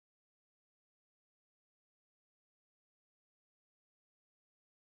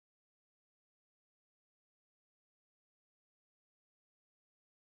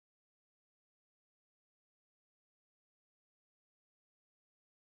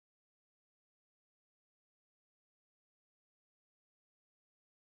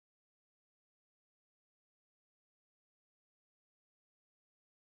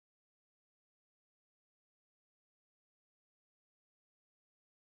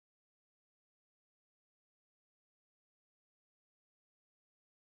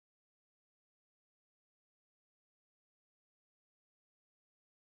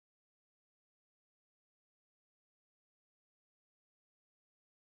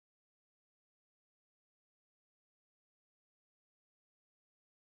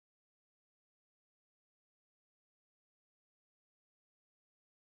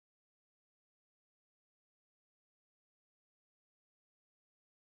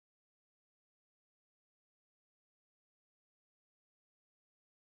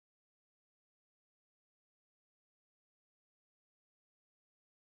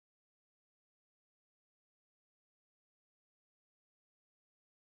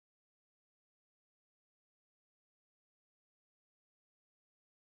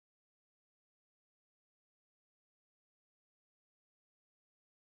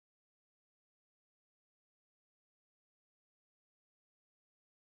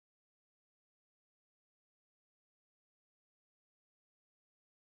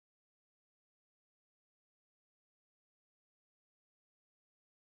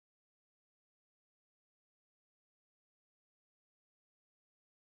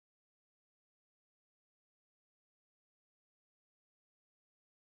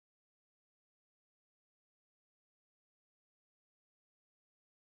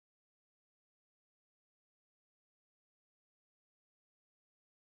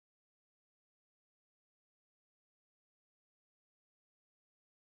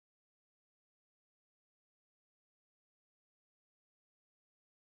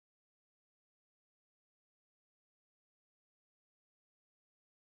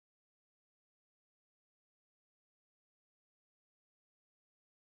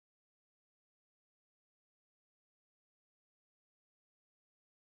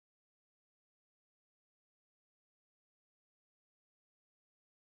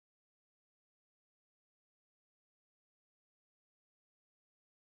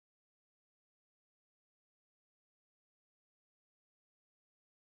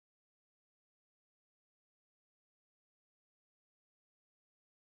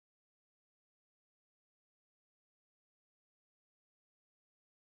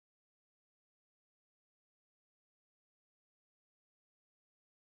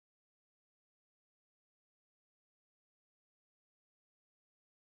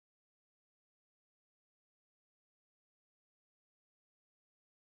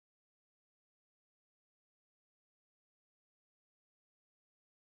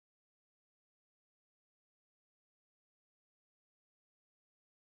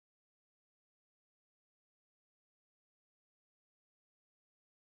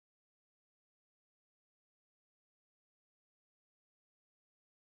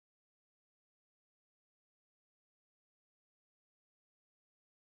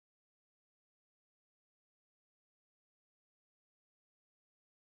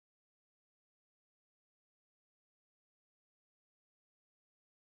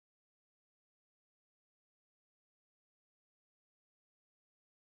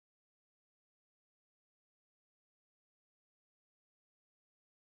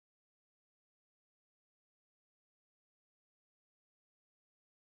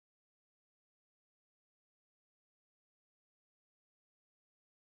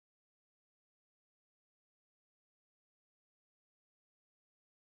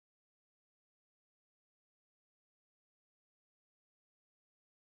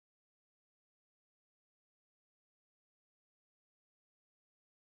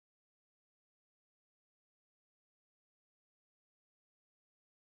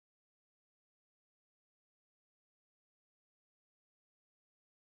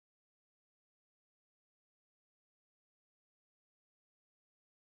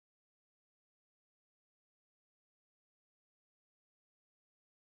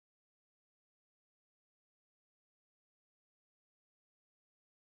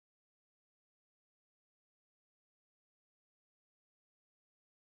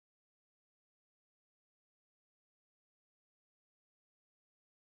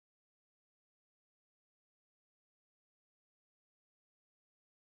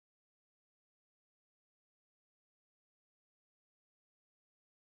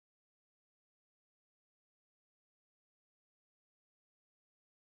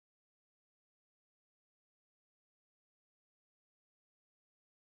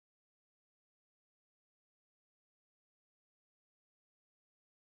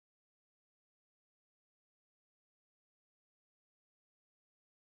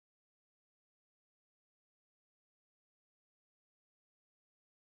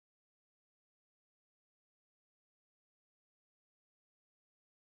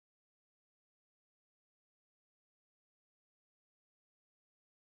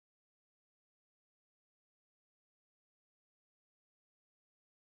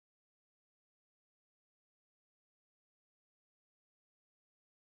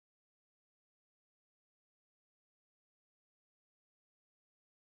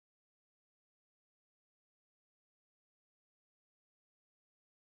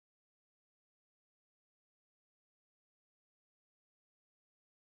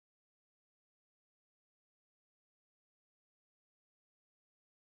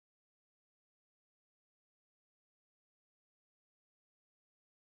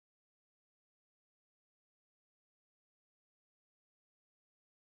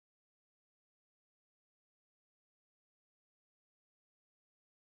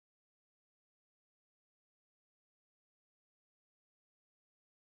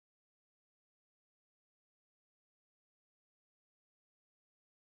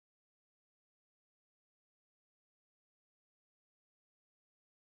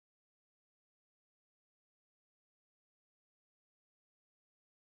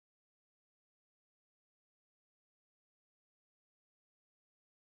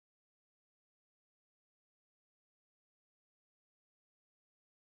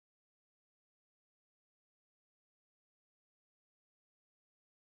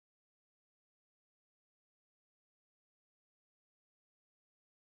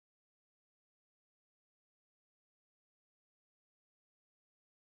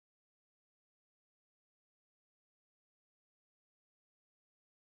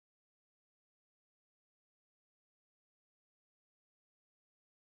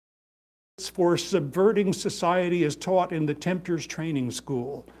for subverting society is taught in the Tempter's Training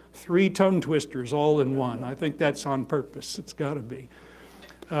School. 3 tongue twisters all in one. I think that's on purpose. It's got to be.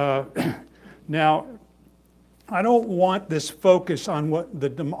 Now, I don't want this focus on the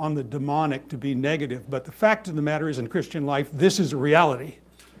demonic to be negative, but the fact of the matter is, in Christian life, this is a reality.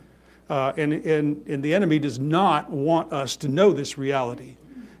 And the enemy does not want us to know this reality.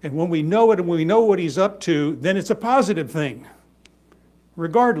 And when we know it and we know what he's up to, then it's a positive thing.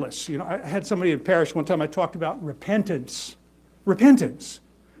 Regardless, you know, I had somebody in parish one time, I talked about repentance. Repentance.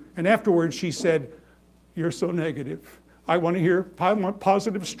 And afterwards she said, "You're so negative. I want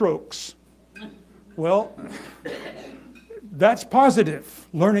positive strokes." Well, that's positive,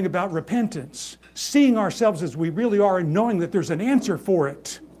 learning about repentance. Seeing ourselves as we really are and knowing that there's an answer for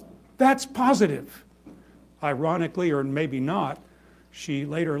it. That's positive. Ironically, or maybe not, she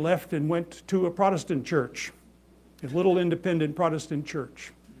later left and went to a Protestant church, a little independent Protestant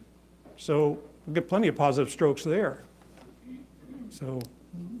church. So we'll get plenty of positive strokes there. So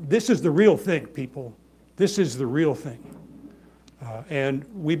this is the real thing, people. This is the real thing. And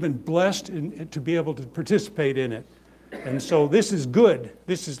we've been blessed to be able to participate in it. And so this is good.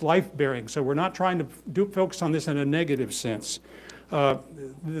 This is life-bearing. So we're not trying to focus on this in a negative sense. The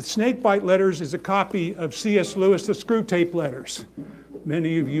Snakebite Letters is a copy of C.S. Lewis, the Screwtape Letters.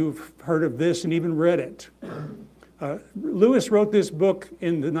 Many of you have heard of this and even read it. Lewis wrote this book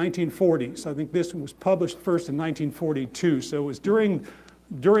in the 1940s. I think this one was published first in 1942. So it was during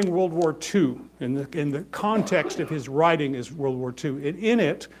World War II, in the context of his writing is World War II. And in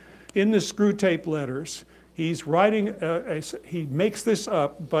it, in the Screwtape Letters, he's writing, he makes this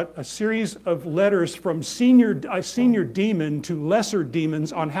up, but a series of letters from a senior demon to lesser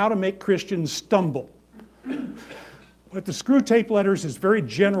demons on how to make Christians stumble. But the Screwtape Letters is very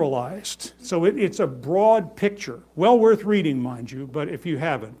generalized, so it's a broad picture. Well worth reading, mind you, but if you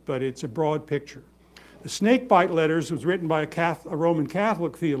haven't, but it's a broad picture. The Snakebite Letters was written by a Roman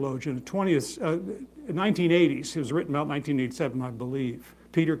Catholic theologian in the 1980s. It was written about 1987, I believe.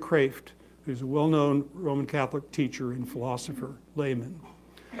 Peter Kraft, who's a well-known Roman Catholic teacher and philosopher, layman.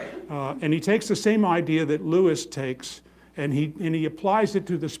 And he takes the same idea that Lewis takes, and he applies it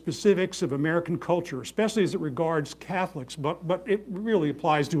to the specifics of American culture, especially as it regards Catholics, but it really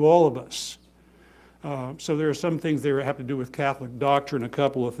applies to all of us. So there are some things there that have to do with Catholic doctrine, a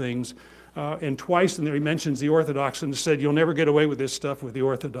couple of things. And twice in there he mentions the Orthodox and said, "You'll never get away with this stuff with the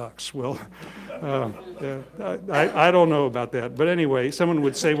Orthodox." Well, I don't know about that. But anyway, someone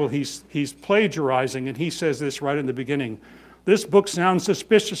would say, well, he's plagiarizing, and he says this right in the beginning. "This book sounds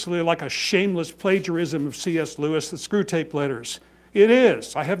suspiciously like a shameless plagiarism of C.S. Lewis, the Screwtape Letters." It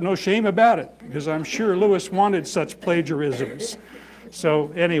is. I have no shame about it, because I'm sure Lewis wanted such plagiarisms.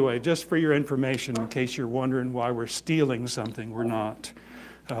 So anyway, just for your information, in case you're wondering why we're stealing something, we're not.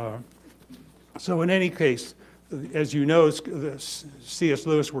 So in any case, as you know, the C.S.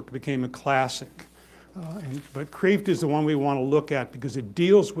 Lewis work became a classic. But Kraft is the one we want to look at because it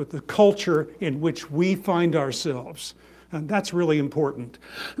deals with the culture in which we find ourselves. And that's really important.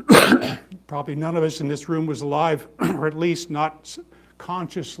 Probably none of us in this room was alive, or at least not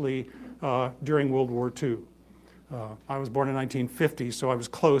consciously, during World War II. I was born in 1950, so I was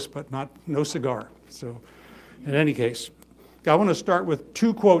close, but no cigar. So in any case, I want to start with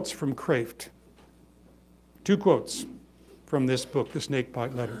 2 quotes from Kraft. 2 quotes from this book, The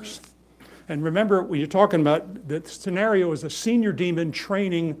Snakebite Letters. And remember, when you're talking about, the scenario is a senior demon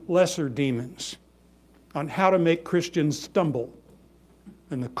training lesser demons on how to make Christians stumble.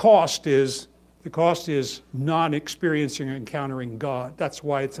 And the cost is not experiencing or encountering God. That's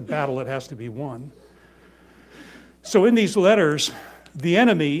why it's a battle that has to be won. So in these letters, the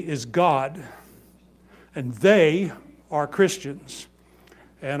enemy is God, and they are Christians.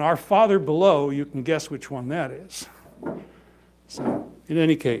 And our Father below, you can guess which one that is. So, in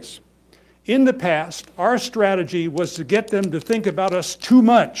any case, in the past, our strategy was to get them to think about us too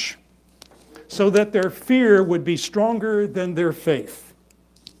much so that their fear would be stronger than their faith.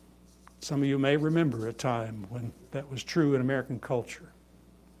 Some of you may remember a time when that was true in American culture.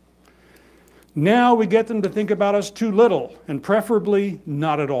 Now we get them to think about us too little, and preferably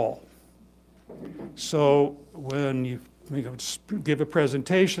not at all. So when you give a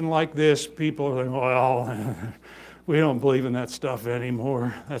presentation like this, people are like, well, we don't believe in that stuff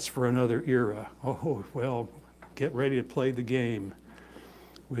anymore. That's for another era. Oh, well, get ready to play the game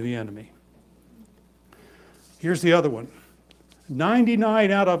with the enemy. Here's the other one.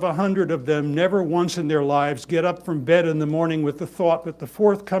 99 out of 100 of them never once in their lives get up from bed in the morning with the thought that the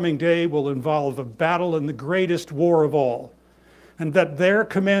forthcoming day will involve a battle in the greatest war of all, and that their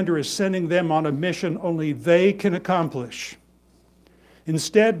commander is sending them on a mission only they can accomplish.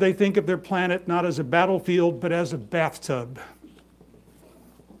 Instead, they think of their planet not as a battlefield, but as a bathtub.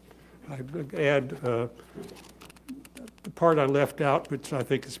 I add the part I left out, which I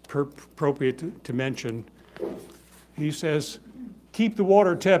think is appropriate to mention. He says, keep the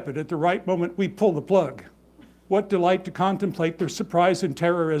water tepid. At the right moment, we pull the plug. What delight to contemplate their surprise and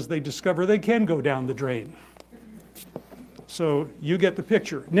terror as they discover they can go down the drain. So you get the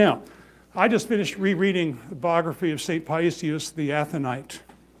picture. Now, I just finished rereading the biography of St. Paisius the Athonite,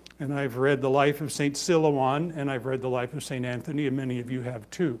 and I've read the life of St. Silouan, and I've read the life of St. Anthony, and many of you have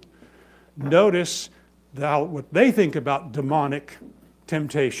too. Notice what they think about demonic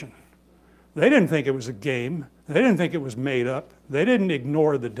temptation. They didn't think it was a game. They didn't think it was made up. They didn't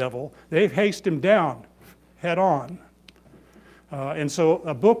ignore the devil. They faced him down, head on. And so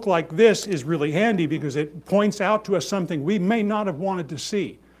a book like this is really handy because it points out to us something we may not have wanted to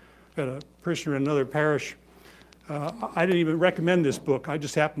see. Got a parishioner in another parish. I didn't even recommend this book. I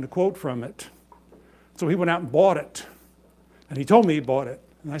just happened to quote from it. So he went out and bought it. And he told me he bought it.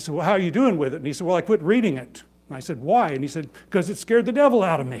 And I said, well, how are you doing with it? And he said, well, I quit reading it. And I said, why? And he said, because it scared the devil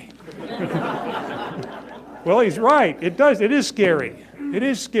out of me. Well, he's right. It does. It is scary. It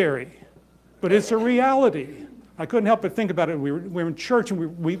is scary. But it's a reality. I couldn't help but think about it. We were in church,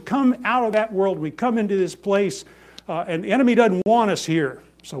 and we come out of that world. We come into this place, and the enemy doesn't want us here.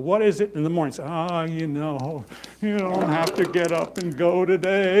 So what is it in the morning? You know, you don't have to get up and go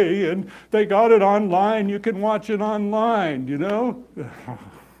today, and they got it online. You can watch it online, you know.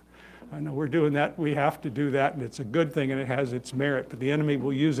 I know we're doing that. We have to do that, and it's a good thing, and it has its merit. But the enemy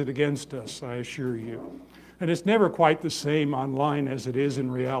will use it against us, I assure you. And it's never quite the same online as it is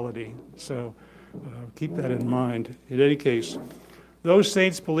in reality. So keep that in mind. In any case, those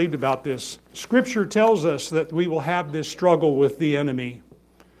saints believed about this. Scripture tells us that we will have this struggle with the enemy.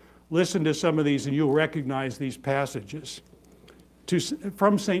 Listen to some of these and you'll recognize these passages.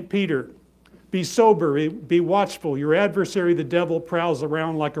 From St. Peter, be sober, be watchful. Your adversary, the devil, prowls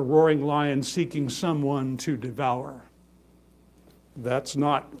around like a roaring lion seeking someone to devour. That's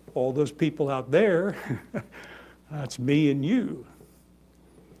not all those people out there. That's me and you.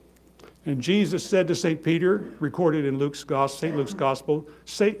 And Jesus said to St. Peter, recorded in St. Luke's Gospel,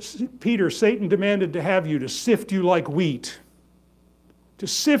 Peter, Satan demanded to have you, to sift you like wheat. To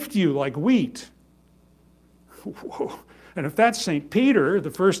sift you like wheat. Whoa. And if that's St. Peter, the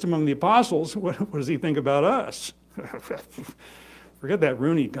first among the apostles, what does he think about us? Forget that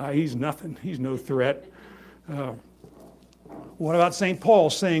Rooney guy. He's nothing. He's no threat. What about St. Paul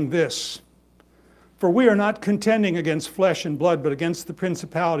saying this? For we are not contending against flesh and blood, but against the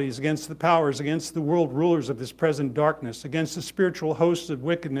principalities, against the powers, against the world rulers of this present darkness, against the spiritual hosts of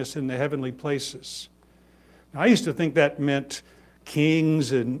wickedness in the heavenly places. Now, I used to think that meant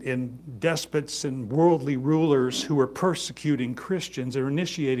kings and despots and worldly rulers who were persecuting Christians or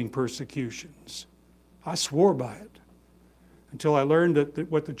initiating persecutions. I swore by it until I learned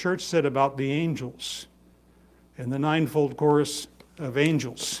that what the church said about the angels and the ninefold chorus of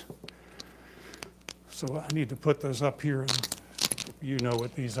angels. So I need to put those up here. You know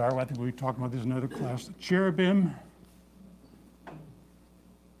what these are. I think we talked about this in another class. The cherubim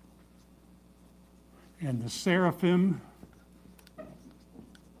and the seraphim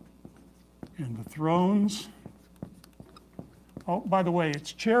and the thrones. Oh, by the way,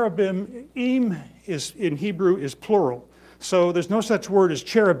 it's cherubim. Is in Hebrew is plural. So there's no such word as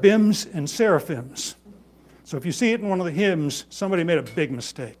cherubims and seraphims. So if you see it in one of the hymns, somebody made a big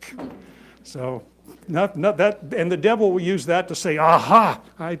mistake. So not that, and the devil will use that to say, aha,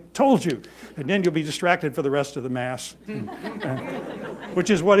 I told you. And then you'll be distracted for the rest of the Mass, which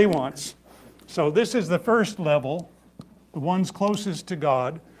is what he wants. So this is the first level, the ones closest to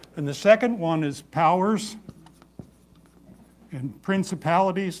God. And the second one is powers and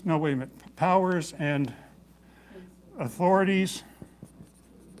principalities. No, wait a minute. Powers and authorities.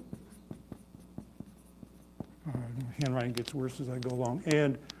 Handwriting gets worse as I go along.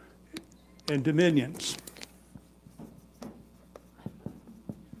 And dominions.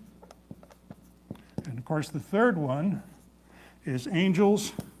 And of course, the third one is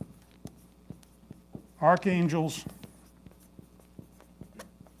angels, archangels,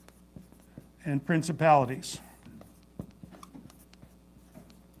 and principalities.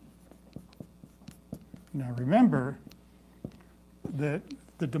 Now remember that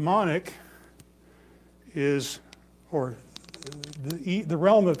the demonic is, or the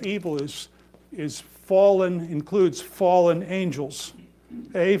realm of evil is fallen, includes fallen angels.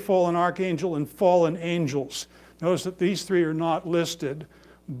 A fallen archangel and fallen angels. Notice that these three are not listed,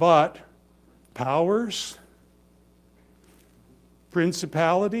 but powers,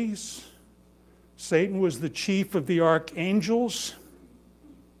 principalities. Satan was the chief of the archangels.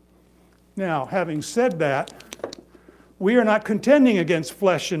 Now, having said that, we are not contending against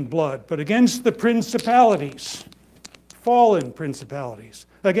flesh and blood, but against the principalities, fallen principalities,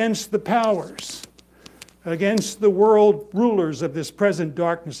 against the powers, against the world rulers of this present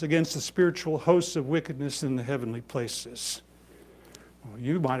darkness, against the spiritual hosts of wickedness in the heavenly places. Well,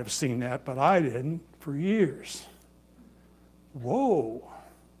 you might have seen that, but I didn't for years. Whoa,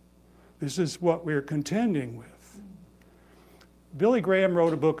 this is what we're contending with. Billy Graham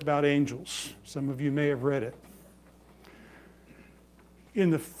wrote a book about angels. Some of you may have read it. On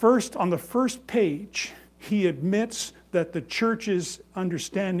the first page, he admits that the church's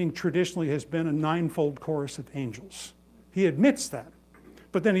understanding traditionally has been a ninefold chorus of angels. He admits that.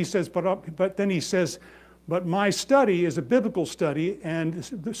 But then he says, but my study is a biblical study, and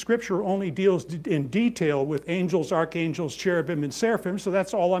the scripture only deals in detail with angels, archangels, cherubim, and seraphim, so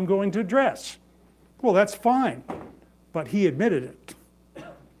that's all I'm going to address. Well, that's fine, but he admitted it.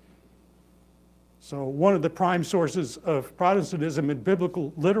 So one of the prime sources of Protestantism and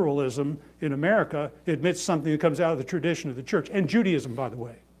biblical literalism in America admits something that comes out of the tradition of the church, and Judaism, by the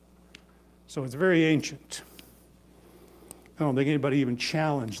way. So it's very ancient. I don't think anybody even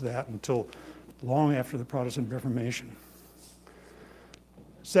challenged that until long after the Protestant Reformation.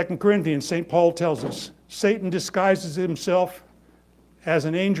 2 Corinthians, St. Paul tells us, Satan disguises himself as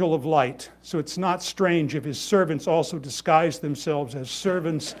an angel of light, so it's not strange if his servants also disguise themselves as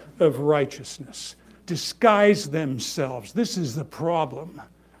servants of righteousness. Disguise themselves. This is the problem,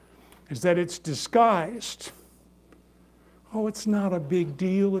 is that it's disguised. Oh, it's not a big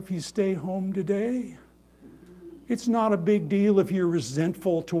deal if you stay home today. It's not a big deal if you're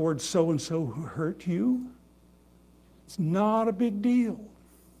resentful towards so-and-so who hurt you. It's not a big deal.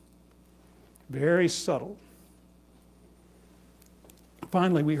 Very subtle.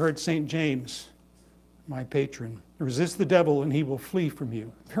 Finally, we heard St. James, my patron, resist the devil and he will flee from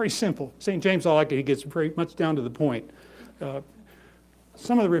you. Very simple. St. James, I like it. He gets very much down to the point.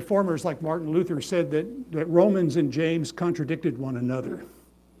 Some of the reformers, like Martin Luther, said that Romans and James contradicted one another.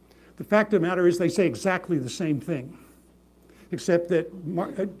 The fact of the matter is they say exactly the same thing, except that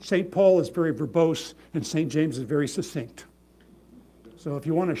St. Paul is very verbose and St. James is very succinct. So if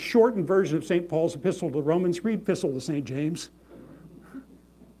you want a shortened version of St. Paul's epistle to the Romans, read Epistle to St. James.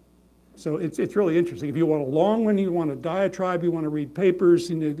 So it's really interesting. If you want a long one, you want a diatribe, you want to read papers,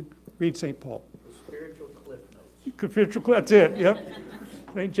 you need to read St. Paul. Spiritual cliff notes. That's it, yep.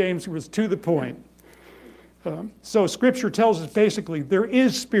 St. James was to the point. So Scripture tells us basically there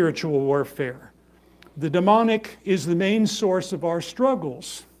is spiritual warfare. The demonic is the main source of our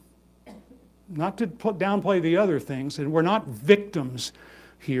struggles. Not to downplay the other things, and we're not victims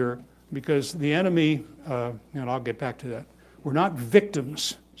here because the enemy, and I'll get back to that, we're not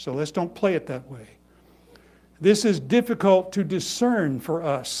victims, so let's don't play it that way. This is difficult to discern for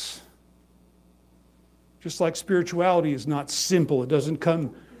us. Just like spirituality is not simple, it doesn't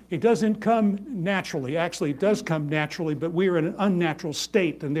come naturally. Actually, it does come naturally, but we are in an unnatural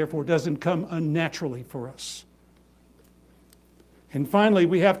state, and therefore it doesn't come unnaturally for us. And finally,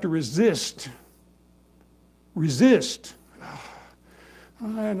 we have to resist. Resist.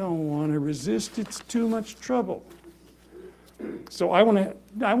 I don't want to resist, it's too much trouble. So I want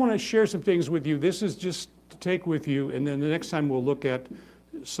to share some things with you. This is just to take with you, and then the next time we'll look at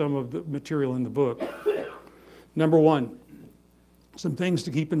some of the material in the book. Number one, some things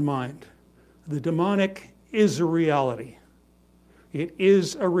to keep in mind. The demonic is a reality. It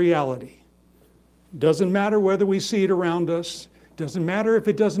is a reality. Doesn't matter whether we see it around us. Doesn't matter if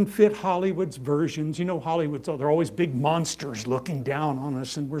it doesn't fit Hollywood's versions. You know, Hollywood's, they're always big monsters looking down on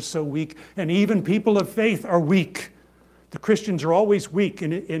us, and we're so weak. And even people of faith are weak. The Christians are always weak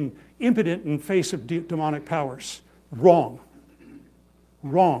and impotent in face of demonic powers. Wrong.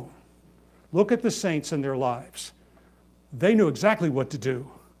 Wrong. Look at the saints in their lives. They knew exactly what to do,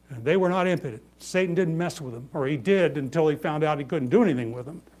 and they were not impotent. Satan didn't mess with them, or he did until he found out he couldn't do anything with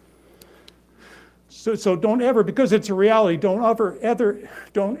them. So don't ever, because it's a reality, don't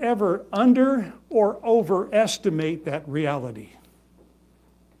ever under or overestimate that reality.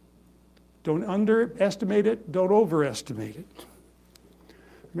 Don't underestimate it, don't overestimate it.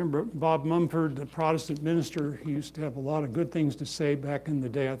 Remember Bob Mumford, the Protestant minister, he used to have a lot of good things to say back in the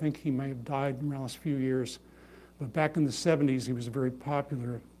day. I think he may have died in the last few years. But back in the 70s, he was very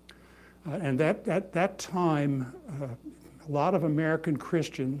popular. And at that time, a lot of American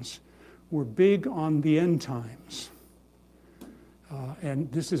Christians were big on the end times.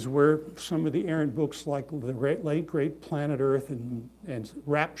 And this is where some of the errant books like the late great Planet Earth and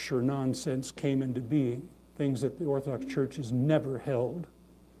rapture nonsense came into being, things that the Orthodox Church has never held.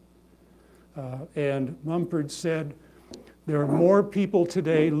 And Mumford said There are more people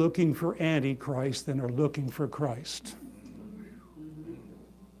today looking for Antichrist than are looking for Christ.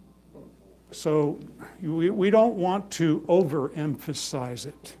 So we don't want to overemphasize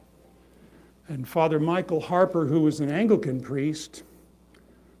it. And Father Michael Harper, who was an Anglican priest,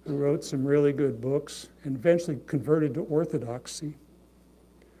 who wrote some really good books and eventually converted to Orthodoxy,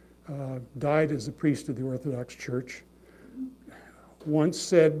 died as a priest of the Orthodox Church, once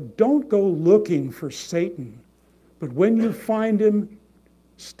said, "Don't go looking for Satan, but when you find him,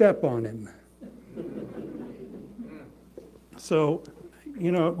 step on him." So,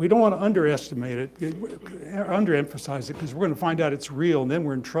 you know, we don't want to underestimate it, underemphasize it, because we're going to find out it's real and then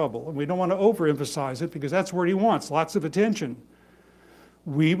we're in trouble. And we don't want to overemphasize it because that's what he wants, lots of attention.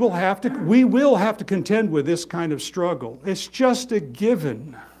 We will have to contend with this kind of struggle. It's just a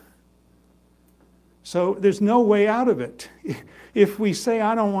given. So there's no way out of it. If we say,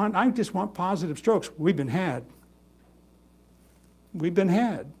 I just want positive strokes, we've been had. We've been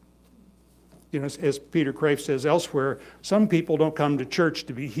had. You know, as Peter Kreeft says elsewhere, some people don't come to church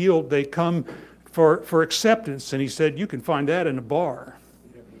to be healed, they come for acceptance. And he said, you can find that in a bar.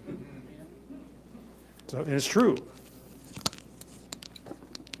 So, and it's true.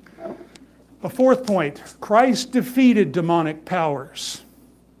 A fourth point, Christ defeated demonic powers.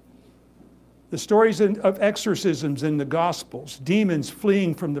 The stories of exorcisms in the Gospels, demons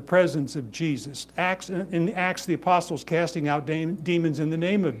fleeing from the presence of Jesus. In Acts, the apostles casting out demons in the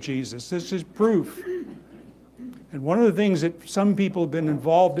name of Jesus. This is proof. And one of the things that some people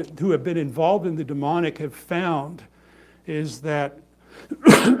who have been involved in the demonic have found is that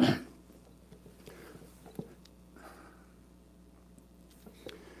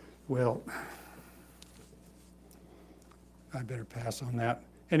well, I better pass on that.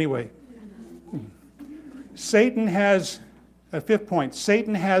 Anyway, Satan has, a fifth point,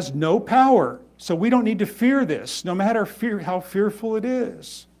 Satan has no power. So we don't need to fear this, no matter how fearful it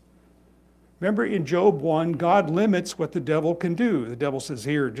is. Remember in Job 1, God limits what the devil can do. The devil says,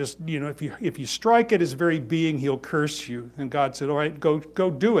 here, just, you know, if you strike at his very being, he'll curse you. And God said, all right, go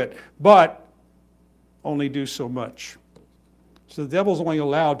do it, but only do so much. So the devil's only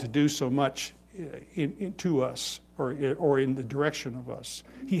allowed to do so much to us or in the direction of us.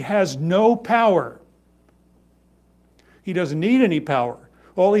 He has no power. He doesn't need any power.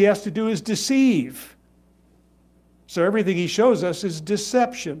 All he has to do is deceive. So everything he shows us is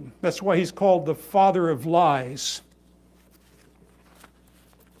deception. That's why he's called the father of lies.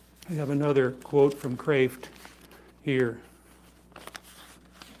 I have another quote from Kreeft here.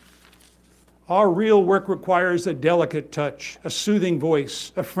 Our real work requires a delicate touch, a soothing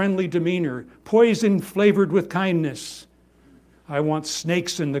voice, a friendly demeanor, poison flavored with kindness. I want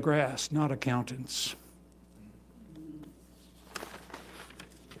snakes in the grass, not accountants.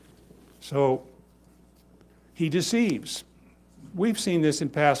 So he deceives. We've seen this in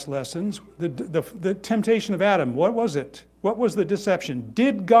past lessons. The temptation of Adam, what was it? What was the deception?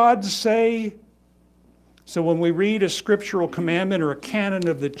 Did God say? So when we read a scriptural commandment or a canon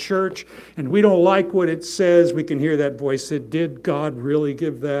of the church and we don't like what it says, we can hear that voice say, did God really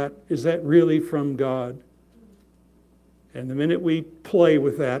give that? Is that really from God? And the minute we play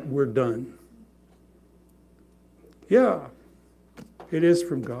with that, we're done. Yeah, it is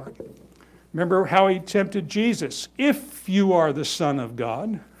from God. Remember how he tempted Jesus. If you are the Son of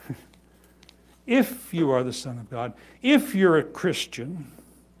God, if you are the Son of God, if you're a Christian.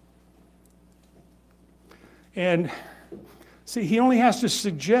 And see, he only has to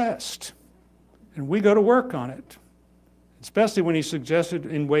suggest, and we go to work on it. Especially when he suggested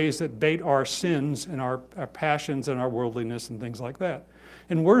in ways that bait our sins and our passions and our worldliness and things like that.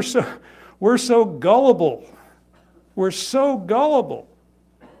 And we're so gullible. We're so gullible.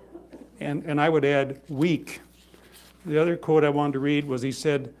 And I would add weak. The other quote I wanted to read was he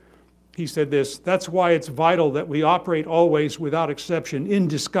said this, that's why it's vital that we operate always without exception in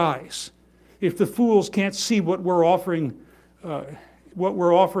disguise. If the fools can't see what we're offering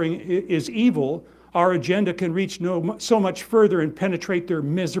is evil, our agenda can reach so much further and penetrate their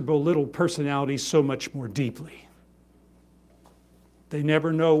miserable little personalities so much more deeply. They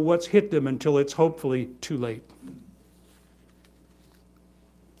never know what's hit them until it's hopefully too late.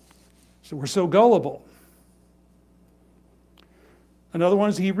 So we're so gullible. Another one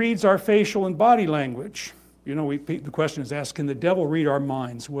is he reads our facial and body language. You know, the question is asked, can the devil read our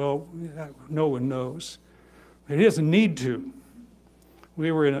minds? Well, no one knows. He doesn't need to.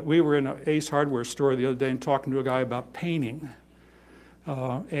 We were in an Ace Hardware store the other day and talking to a guy about painting.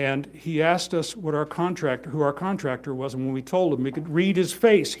 And he asked us who our contractor was, and when we told him we could read his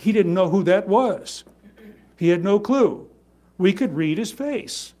face, he didn't know who that was. He had no clue. We could read his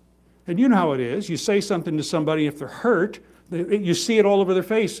face. And you know how it is. You say something to somebody, if they're hurt, You see it all over their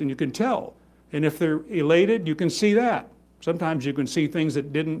face and you can tell. And if they're elated, you can see that. Sometimes you can see things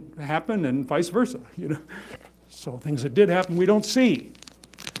that didn't happen and vice versa, you know. So things that did happen we don't see.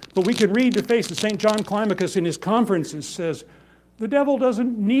 But we can read the faces. St. John Climacus in his conferences says, the devil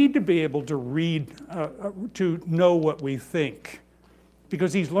doesn't need to be able to read, to know what we think,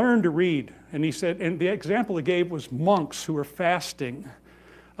 because he's learned to read. And he said, and the example he gave was monks who are fasting,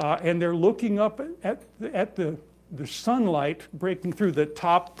 and they're looking up at the sunlight breaking through the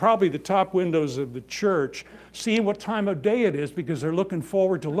top, probably the top windows of the church, seeing what time of day it is because they're looking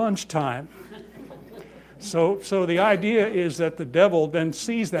forward to lunchtime. So the idea is that the devil then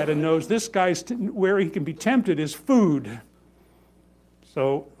sees that and knows this guy's, where he can be tempted is food.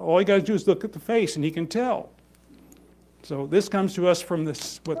 So all you got to do is look at the face and he can tell. So this comes to us from the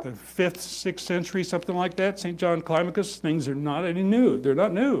 5th, 6th century, something like that. St. John Climacus, things are not any new. They're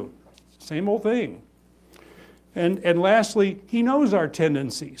not new. Same old thing. And lastly, he knows our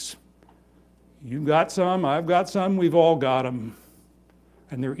tendencies. You've got some, I've got some, we've all got them.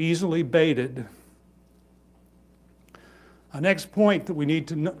 And they're easily baited. A next point that we need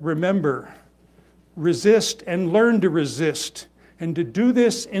to remember, resist and learn to resist. And to do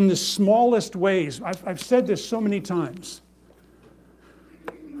this in the smallest ways. I've said this so many times.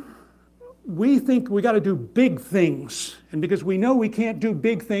 We think we got to do big things. And because we know we can't do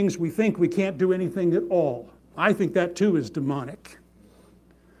big things, we think we can't do anything at all. I think that too is demonic.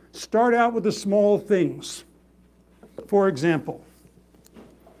 Start out with the small things. For example,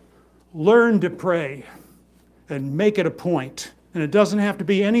 learn to pray and make it a point. And it doesn't have to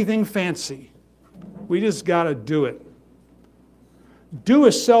be anything fancy. We just got to do it. Do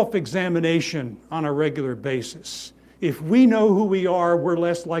a self-examination on a regular basis. If we know who we are, we're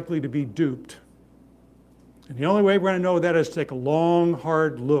less likely to be duped. And the only way we're going to know that is to take a long,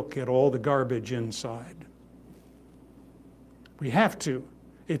 hard look at all the garbage inside. We have to.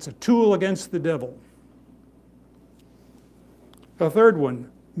 It's a tool against the devil. A third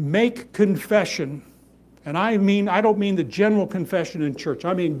one, make confession. And I don't mean the general confession in church.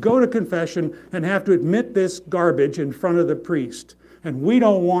 I mean go to confession and have to admit this garbage in front of the priest. And we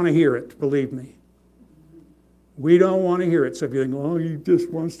don't want to hear it, believe me. We don't want to hear it. So if you think, oh, he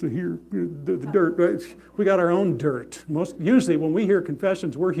just wants to hear the dirt. Right? We got our own dirt. Usually when we hear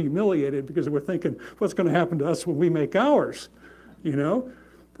confessions, we're humiliated because we're thinking, what's going to happen to us when we make ours? You know?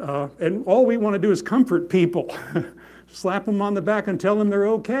 And all we want to do is comfort people. Slap them on the back and tell them they're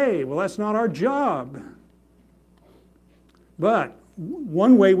okay. Well, that's not our job. But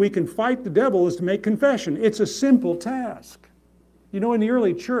one way we can fight the devil is to make confession. It's a simple task. You know, in the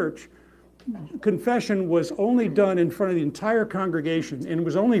early church, confession was only done in front of the entire congregation, and it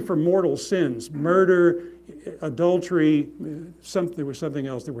was only for mortal sins, murder, adultery, there was something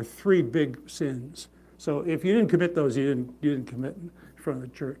else. There were 3 big sins. So if you didn't commit those, you didn't commit in front of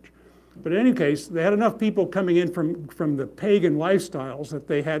the church. But in any case, they had enough people coming in from the pagan lifestyles that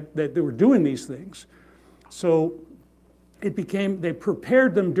they were doing these things. So they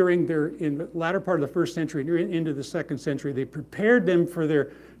prepared them in the latter part of the 1st century into the 2nd century. They prepared them for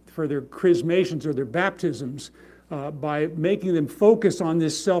their chrismations or their baptisms by making them focus on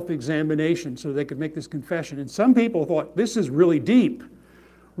this self-examination so they could make this confession. And some people thought, this is really deep.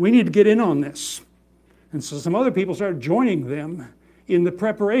 We need to get in on this. And so some other people started joining them in the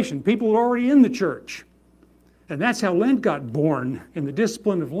preparation. People who were already in the church. And that's how Lent got born, in the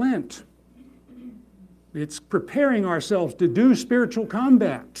discipline of Lent. It's preparing ourselves to do spiritual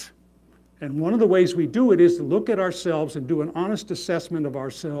combat. And one of the ways we do it is to look at ourselves and do an honest assessment of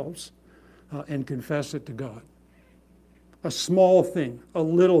ourselves and confess it to God. A small thing, a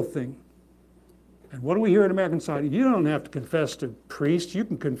little thing. And what do we hear at American Society? You don't have to confess to priests, you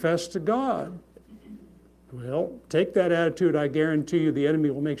can confess to God. Well, take that attitude, I guarantee you the enemy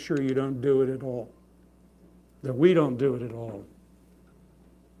will make sure you don't do it at all. That we don't do it at all.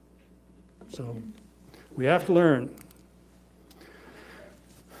 So we have to learn.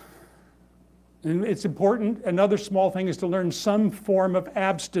 And it's important, another small thing is to learn some form of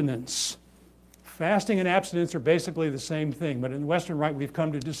abstinence. Fasting and abstinence are basically the same thing, but in the Western Rite we've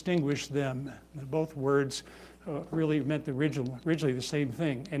come to distinguish them. Both words really meant originally the same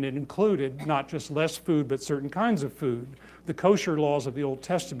thing, and it included not just less food, but certain kinds of food. The kosher laws of the Old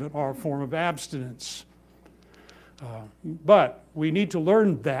Testament are a form of abstinence. But we need to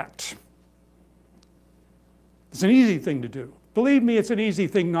learn that. It's an easy thing to do. Believe me, it's an easy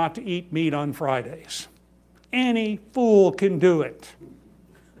thing not to eat meat on Fridays. Any fool can do it.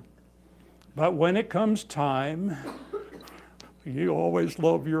 But when it comes time, you always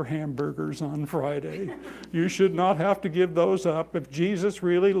love your hamburgers on Friday. You should not have to give those up. If Jesus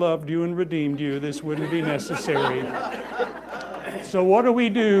really loved you and redeemed you, this wouldn't be necessary. So what do we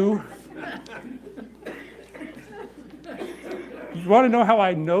do? You want to know how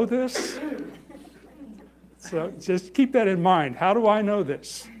I know this? So just keep that in mind. How do I know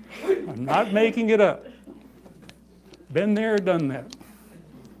this? I'm not making it up. Been there, done that.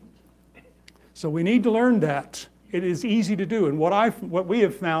 So we need to learn that. It is easy to do. And what we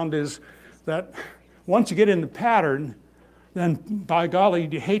have found is that once you get in the pattern, then by golly,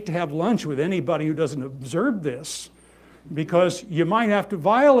 you hate to have lunch with anybody who doesn't observe this, because you might have to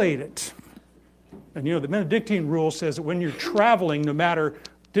violate it. And you know, the Benedictine rule says that when you're traveling, no matter,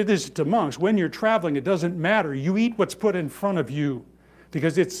 did this to monks, when you're traveling, it doesn't matter. You eat what's put in front of you,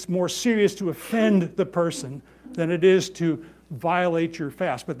 because it's more serious to offend the person than it is to violate your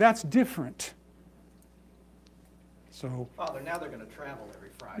fast. But that's different. So, Father, now they're going to travel every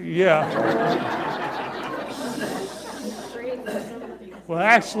Friday. yeah. Well,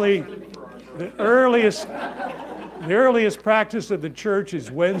 actually, the earliest practice of the church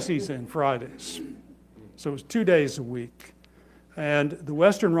is Wednesdays and Fridays. So it's 2 days a week. And the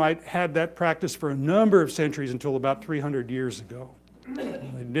Western Rite had that practice for a number of centuries until about 300 years ago.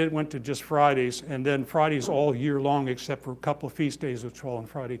 They went to just Fridays, and then Fridays all year long except for a couple of feast days which fall on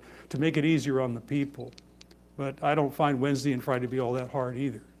Friday, to make it easier on the people. But I don't find Wednesday and Friday to be all that hard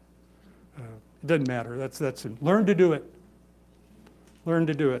either. It doesn't matter. That's it. Learn to do it. Learn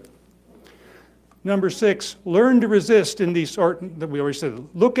to do it. Number 6, learn to resist in these, or that we already said.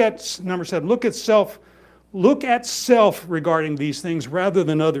 Number 7, look at self regarding these things rather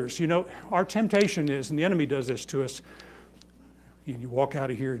than others. You know, our temptation is, and the enemy does this to us, you walk out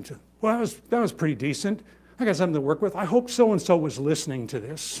of here and say, well, that was pretty decent. I got something to work with. I hope so-and-so was listening to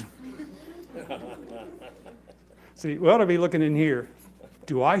this. See, we ought to be looking in here.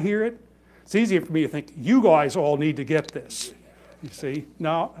 Do I hear it? It's easier for me to think, you guys all need to get this. You see?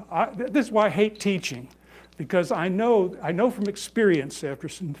 Now, this is why I hate teaching, because I know from experience after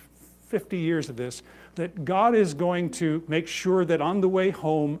some 50 years of this, that God is going to make sure that on the way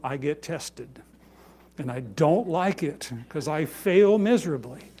home I get tested. And I don't like it, because I fail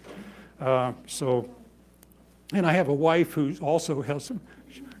miserably. And I have a wife who also has,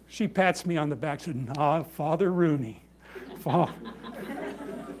 she pats me on the back and said, "Ah, Father Rooney."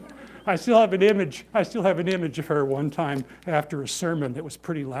 I still have an image of her one time after a sermon that was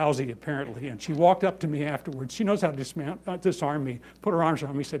pretty lousy, apparently, and she walked up to me afterwards. She knows how to disarm me, put her arms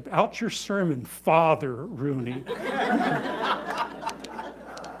around me, said, "Out your sermon, Father Rooney."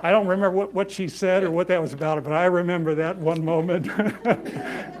 I don't remember what she said or what that was about, but I remember that one moment.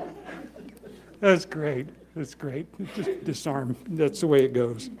 That's great. That's great. Just disarm. That's the way it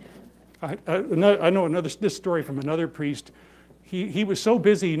goes. I know this story from another priest. He was so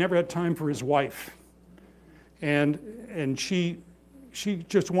busy he never had time for his wife, and she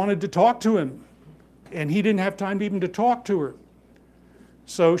just wanted to talk to him, and he didn't have time even to talk to her.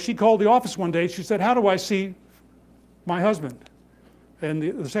 So she called the office one day. She said, "How do I see my husband?" And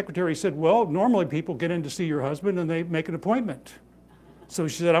the secretary said, "Well, normally people get in to see your husband and they make an appointment." So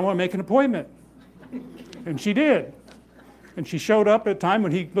she said, "I want to make an appointment." And she did. And she showed up at a time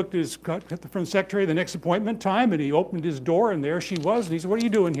when he looked at the front secretary, the next appointment time, and he opened his door, and there she was. And he said, "What are you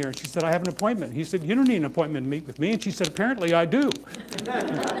doing here?" And she said, "I have an appointment." He said, "You don't need an appointment to meet with me." And she said, "Apparently I do."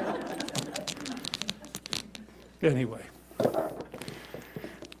 Anyway.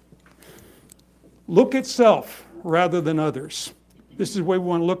 Look at self rather than others. This is the way we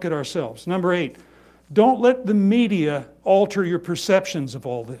want to look at ourselves. Number 8, don't let the media alter your perceptions of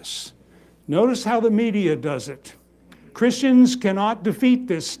all this. Notice how the media does it. Christians cannot defeat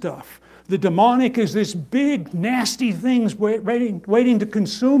this stuff. The demonic is this big, nasty thing waiting to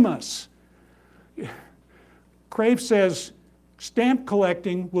consume us. Crave says stamp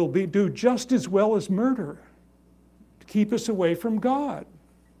collecting will do just as well as murder to keep us away from God.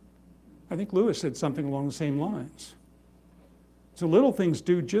 I think Lewis said something along the same lines. So little things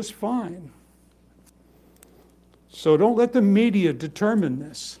do just fine. So don't let the media determine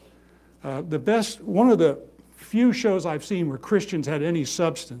this. One of the few shows I've seen where Christians had any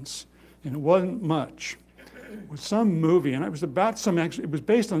substance, and it wasn't much, was some movie, and it was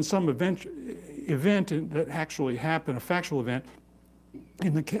based on some event that actually happened, a factual event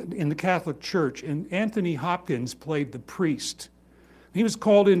in the Catholic Church, and Anthony Hopkins played the priest. He was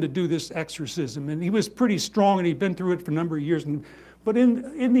called in to do this exorcism, and he was pretty strong, and he'd been through it for a number of years. But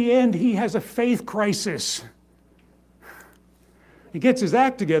in the end, he has a faith crisis. He gets his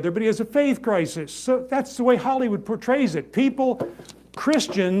act together, but he has a faith crisis. So that's the way Hollywood portrays it.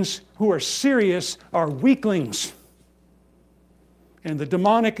 Christians who are serious, are weaklings. And the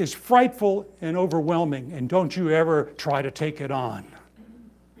demonic is frightful and overwhelming, and don't you ever try to take it on.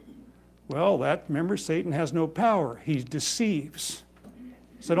 Well, remember, Satan has no power. He deceives.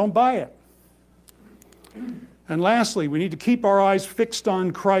 So don't buy it. And lastly, we need to keep our eyes fixed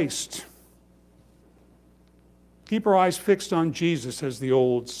on Christ. Keep our eyes fixed on Jesus, as the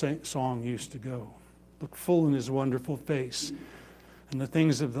old song used to go. Look full in his wonderful face. And the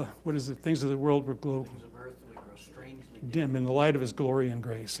things of the world will grow Things of earth will grow strangely dim in the light of his glory and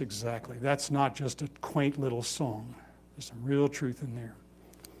grace. Exactly. That's not just a quaint little song. There's some real truth in there.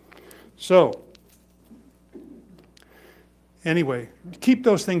 So, anyway, keep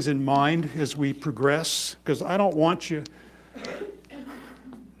those things in mind as we progress, because I don't want you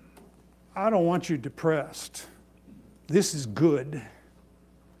depressed. This is good.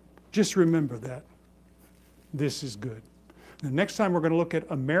 Just remember that. This is good. The next time we're going to look at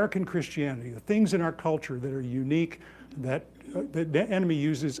American Christianity, the things in our culture that are unique that the enemy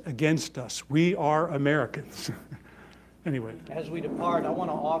uses against us. We are Americans. Anyway. As we depart, I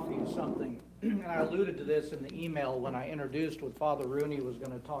want to offer you something. And I alluded to this in the email when I introduced what Father Rooney was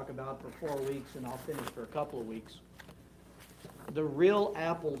going to talk about for 4 weeks, and I'll finish for a couple of weeks. The real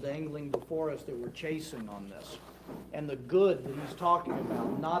apple dangling before us that we're chasing on this, and the good that he's talking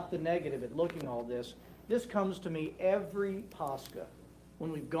about, not the negative at looking all this. This comes to me every Pascha.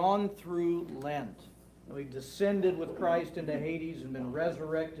 When we've gone through Lent, and we've descended with Christ into Hades and been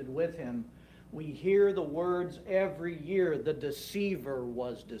resurrected with him, we hear the words every year, the deceiver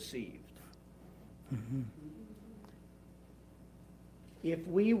was deceived. Mm-hmm. If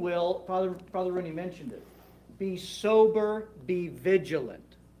we will, Father Rooney mentioned it, be sober, be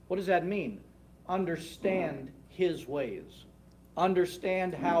vigilant. What does that mean? Understand his ways.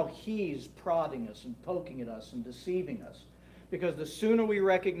 Understand how he's prodding us and poking at us and deceiving us. Because the sooner we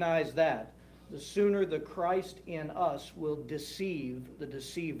recognize that, the sooner the Christ in us will deceive the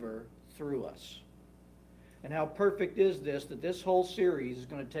deceiver through us. And how perfect is this, that this whole series is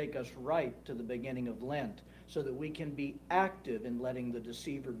going to take us right to the beginning of Lent, so that we can be active in letting the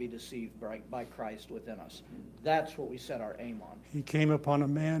deceiver be deceived by Christ within us. That's what we set our aim on. He came upon a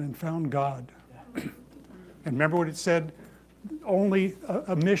man and found God. And remember what it said? Only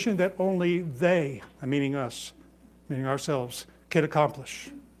a mission that only they, meaning us, meaning ourselves, can accomplish.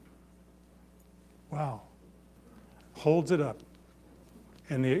 Wow. Holds it up.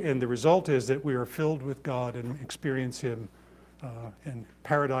 And the result is that we are filled with God and experience him, and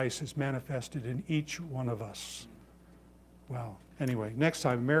paradise is manifested in each one of us. Wow. Anyway, next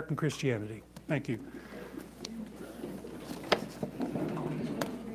time, American Christianity. Thank you.